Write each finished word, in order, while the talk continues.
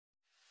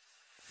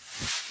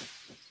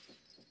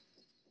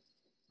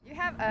You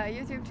have a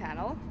YouTube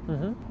channel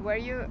where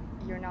you're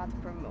not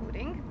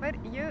promoting, but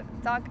you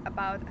talk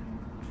about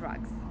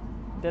drugs.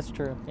 That's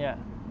true, yeah.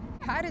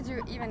 How did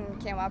you even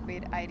came up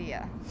with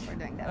idea for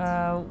doing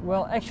that?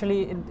 Well,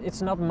 actually,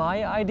 it's not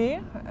my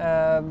idea,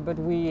 but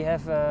we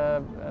have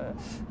a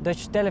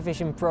Dutch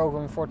television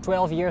program for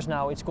 12 years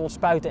now. It's called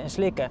Spuiten en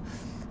Slikken.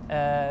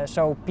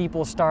 So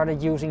people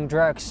started using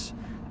drugs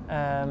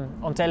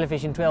on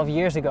television 12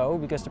 years ago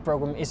because the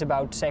program is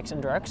about sex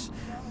and drugs.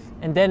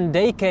 And then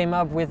they came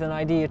up with an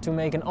idea to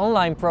make an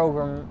online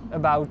program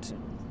about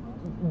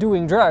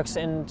doing drugs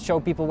and show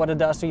people what it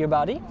does to your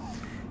body.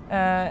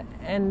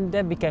 And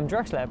that became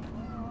Drugs Lab.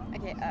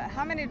 Okay,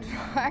 how many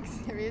drugs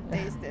have you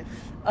tasted?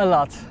 A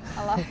lot.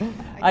 A lot. Okay.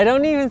 I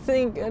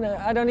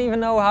don't even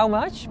know how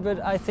much,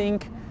 but I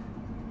think,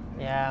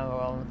 yeah,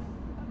 well,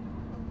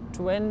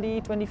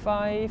 20,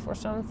 25 or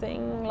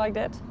something like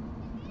that.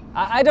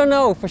 I don't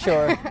know for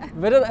sure,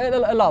 but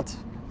a lot.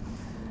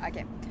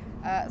 Okay.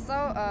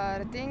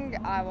 The thing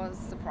I was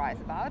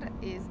surprised about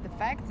is the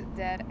fact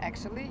that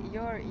actually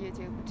your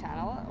YouTube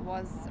channel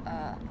was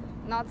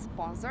not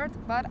sponsored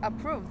but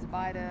approved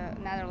by the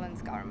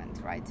Netherlands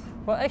government, right?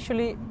 Well,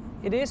 actually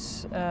it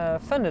is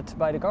funded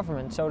by the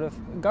government, so the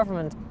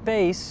government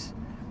pays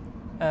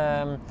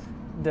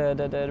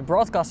the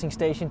broadcasting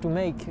station to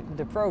make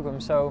the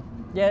program, so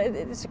yeah,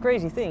 it's a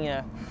crazy thing,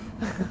 yeah.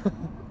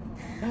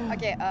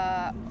 Okay,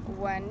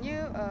 when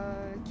you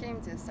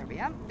came to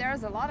Serbia,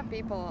 there's a lot of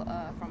people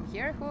from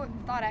here who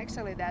thought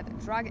actually that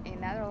drug in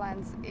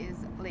Netherlands is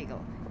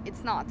legal.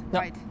 It's not, no,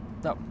 right?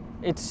 No,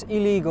 it's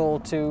illegal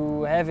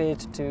to have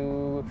it,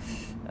 to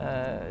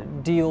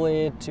deal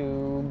it,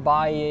 to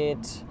buy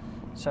it.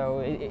 So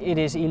it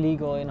is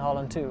illegal in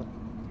Holland too.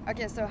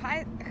 Okay, so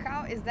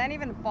how is that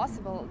even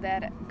possible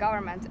that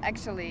government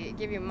actually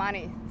give you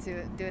money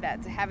to do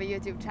that, to have a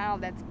YouTube channel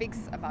that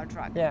speaks about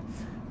drugs? Yeah.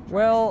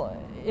 Well,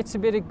 it's a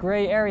bit a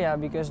grey area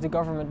because the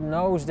government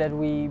knows that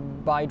we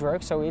buy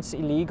drugs, so it's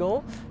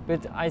illegal.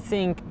 But I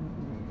think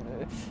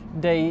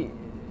they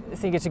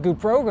think it's a good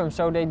program,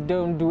 so they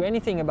don't do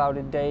anything about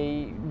it.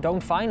 They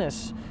don't fine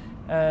us.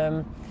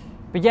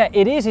 But yeah,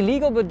 it is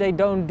illegal, but they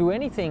don't do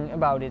anything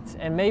about it.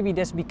 And maybe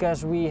that's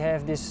because we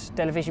have this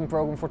television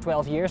program for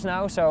 12 years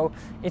now, so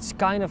it's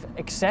kind of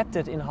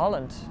accepted in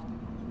Holland,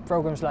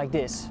 programs like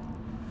this.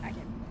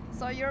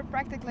 So you're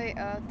practically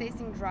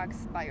tasting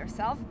drugs by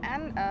yourself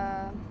and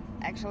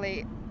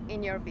actually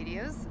in your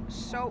videos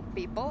show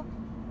people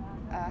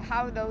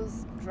how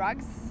those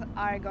drugs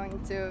are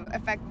going to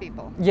affect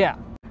people. Yeah,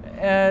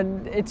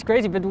 it's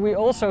crazy, but we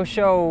also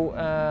show,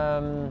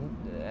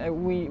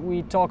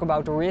 we talk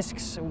about the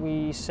risks,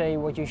 we say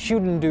what you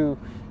shouldn't do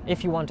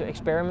if you want to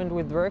experiment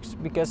with drugs,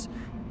 because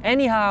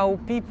anyhow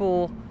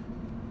people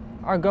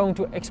are going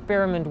to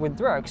experiment with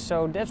drugs,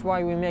 so that's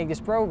why we make this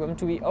program,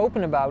 to be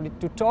open about it,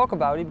 to talk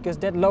about it, because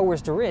that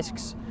lowers the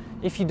risks.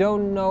 If you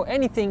don't know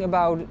anything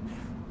about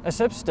a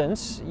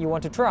substance you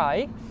want to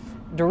try,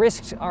 the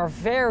risks are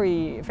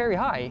very, very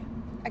high.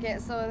 Okay,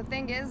 so the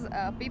thing is,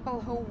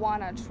 people who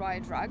want to try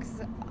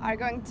drugs are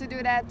going to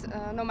do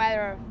that no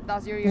matter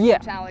does your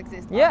YouTube channel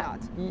exist or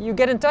not. You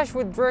get in touch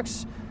with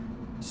drugs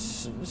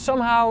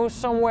somehow,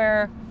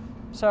 somewhere.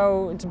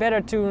 So it's better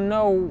to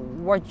know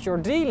what you're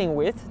dealing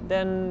with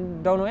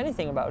than don't know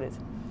anything about it.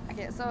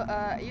 Okay, so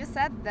you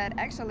said that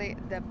actually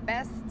the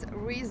best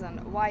reason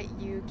why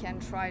you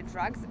can try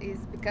drugs is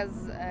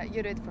because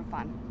you do it for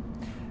fun.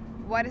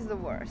 What is the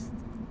worst?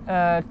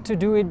 To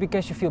do it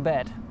because you feel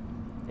bad.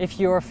 If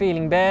you're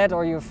feeling bad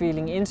or you're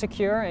feeling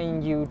insecure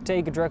and you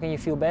take a drug and you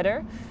feel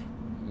better,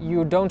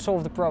 you don't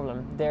solve the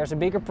problem. There's a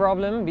bigger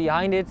problem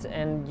behind it,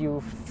 and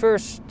you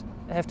first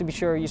have to be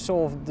sure you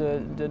solve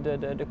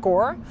the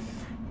core.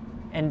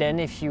 And then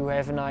if you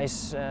have a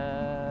nice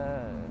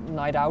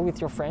night out with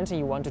your friends and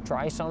you want to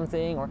try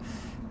something, or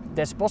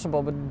that's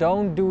possible, but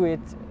don't do it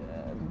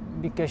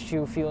because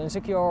you feel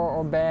insecure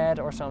or bad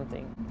or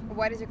something.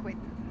 Why did you quit?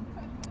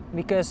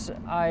 Because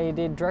I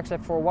did Drugs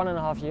Lab for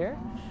 1.5 years.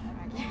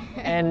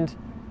 And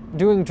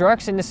doing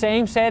drugs in the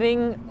same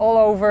setting all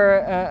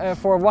over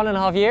for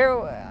 1.5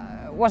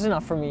 years was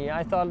enough for me.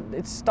 I thought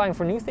it's time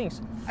for new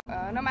things.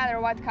 No matter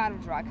what kind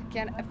of drug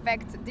can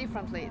affect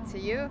differently to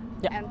you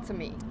and to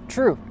me.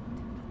 True.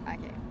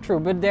 Okay. True,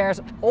 but there's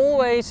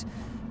always,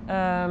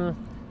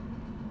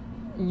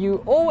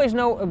 you always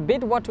know a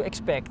bit what to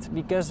expect,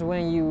 because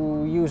when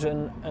you use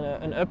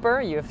an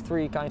upper, you have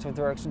 3 kinds of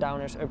drugs: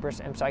 downers, uppers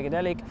and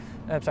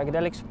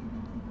psychedelics.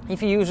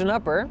 If you use an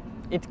upper,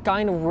 it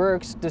kind of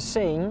works the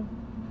same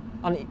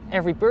on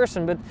every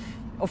person, but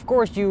of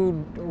course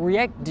you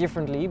react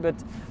differently, but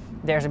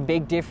there's a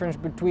big difference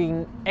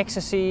between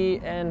ecstasy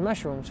and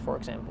mushrooms, for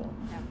example.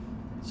 Yeah.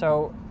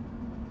 So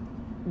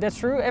that's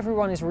true,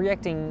 everyone is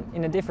reacting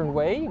in a different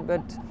way,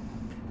 but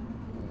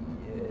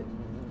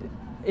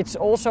it's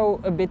also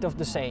a bit of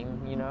the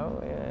same, you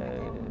know.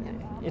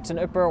 It's an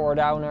upper or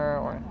downer,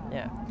 or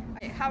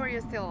How are you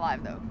still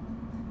alive though?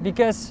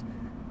 Because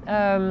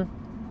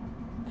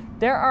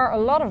there are a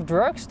lot of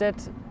drugs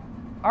that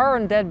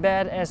aren't that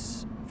bad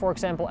as, for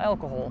example,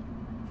 alcohol.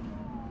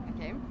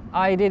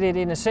 I did it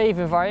in a safe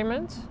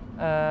environment.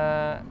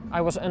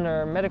 I was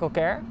under medical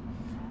care.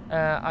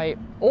 I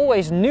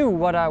always knew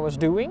what I was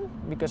doing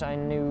because I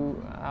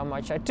knew how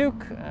much I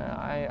took,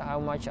 how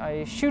much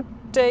I should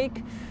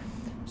take.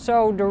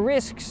 So the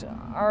risks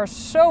are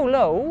so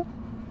low,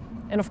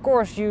 and of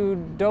course you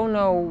don't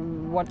know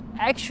what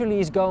actually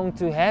is going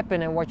to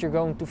happen and what you're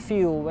going to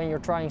feel when you're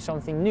trying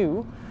something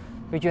new,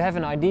 but you have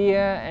an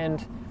idea.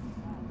 And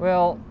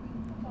well,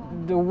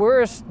 the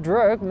worst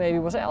drug maybe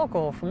was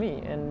alcohol for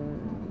me,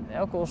 and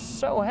alcohol is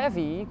so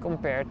heavy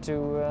compared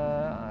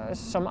to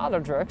some other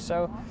drugs.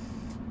 So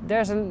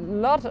there's a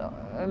lot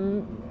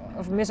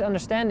of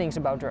misunderstandings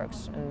about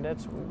drugs, and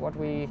that's what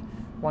we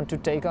want to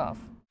take off.